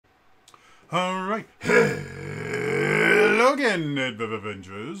Alright, hello again,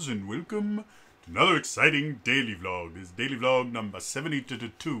 Avengers, and welcome to another exciting daily vlog. This is daily vlog number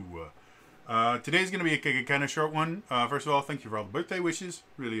 72. Today's going to be a kind of short one. First of all, thank you for all the birthday wishes.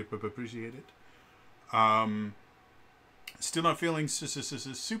 Really appreciate it. Still not feeling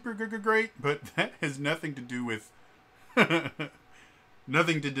super great, but that has nothing to do with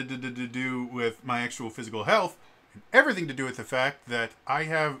nothing to do with my actual physical health. And everything to do with the fact that I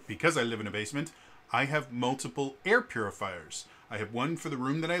have, because I live in a basement, I have multiple air purifiers. I have one for the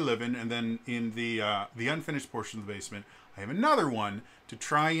room that I live in, and then in the unfinished portion of the basement, I have another one to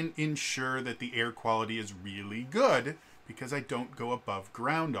try and ensure that the air quality is really good, because I don't go above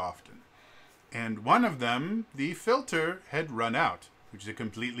ground often. And one of them, the filter, had run out, which is a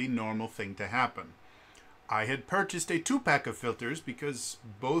completely normal thing to happen. I had purchased a 2-pack of filters because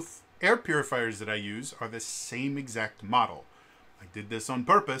both air purifiers that I use are the same exact model. I did this on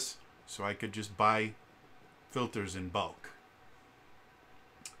purpose so I could just buy filters in bulk.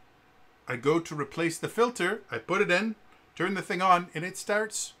 I go to replace the filter, I put it in, turn the thing on, and it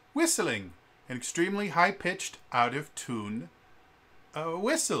starts whistling. An extremely high-pitched, out-of-tune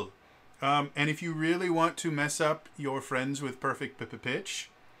whistle. And if you really want to mess up your friends with perfect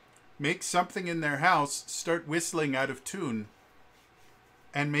pitch, make something in their house start whistling out of tune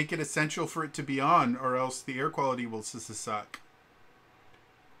and make it essential for it to be on, or else the air quality will suck.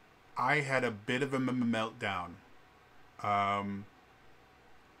 I had a bit of a meltdown.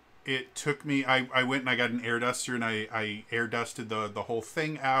 It took me, I went and I got an air duster and I air dusted the whole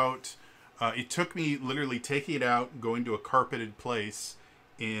thing out. It took me literally taking it out, going to a carpeted place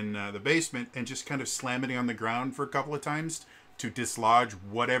in the basement and just kind of slamming it on the ground for a couple of times to dislodge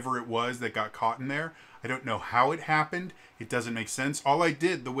whatever it was that got caught in there. I don't know how it happened. It doesn't make sense. All I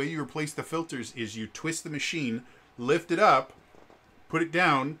did, the way you replace the filters, is you twist the machine, lift it up, put it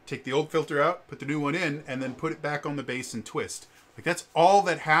down, take the old filter out, put the new one in, and then put it back on the base and twist. Like, that's all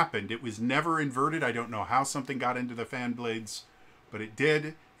that happened. It was never inverted. I don't know how something got into the fan blades, but it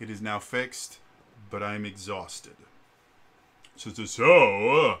did. It is now fixed, but I'm exhausted.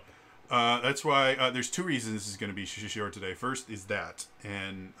 That's why there's 2 reasons this is going to be short today. First is that,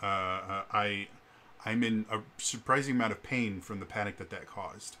 and I'm in a surprising amount of pain from the panic that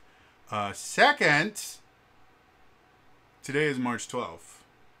caused. Second, today is March 12th.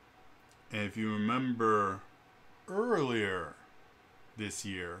 And if you remember earlier this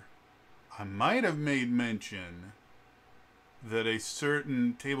year, I might have made mention that a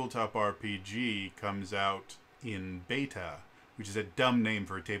certain tabletop RPG comes out in beta, which is a dumb name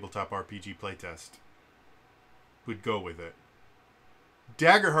for a tabletop RPG playtest. Would go with it.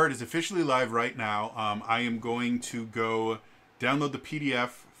 Daggerheart is officially live right now. I am going to go download the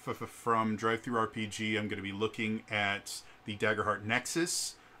PDF from DriveThruRPG. I'm going to be looking at the Daggerheart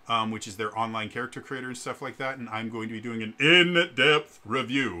Nexus, which is their online character creator and stuff like that, and I'm going to be doing an in-depth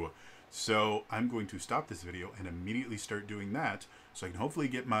review. So I'm going to stop this video and immediately start doing that, so I can hopefully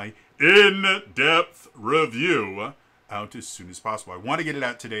get my in-depth review out as soon as possible. I want to get it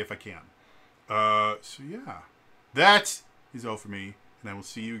out today if I can. So yeah, that is all for me. And I will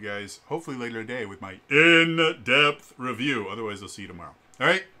see you guys hopefully later today with my in-depth review. Otherwise, I'll see you tomorrow. All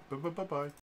right? Bye-bye.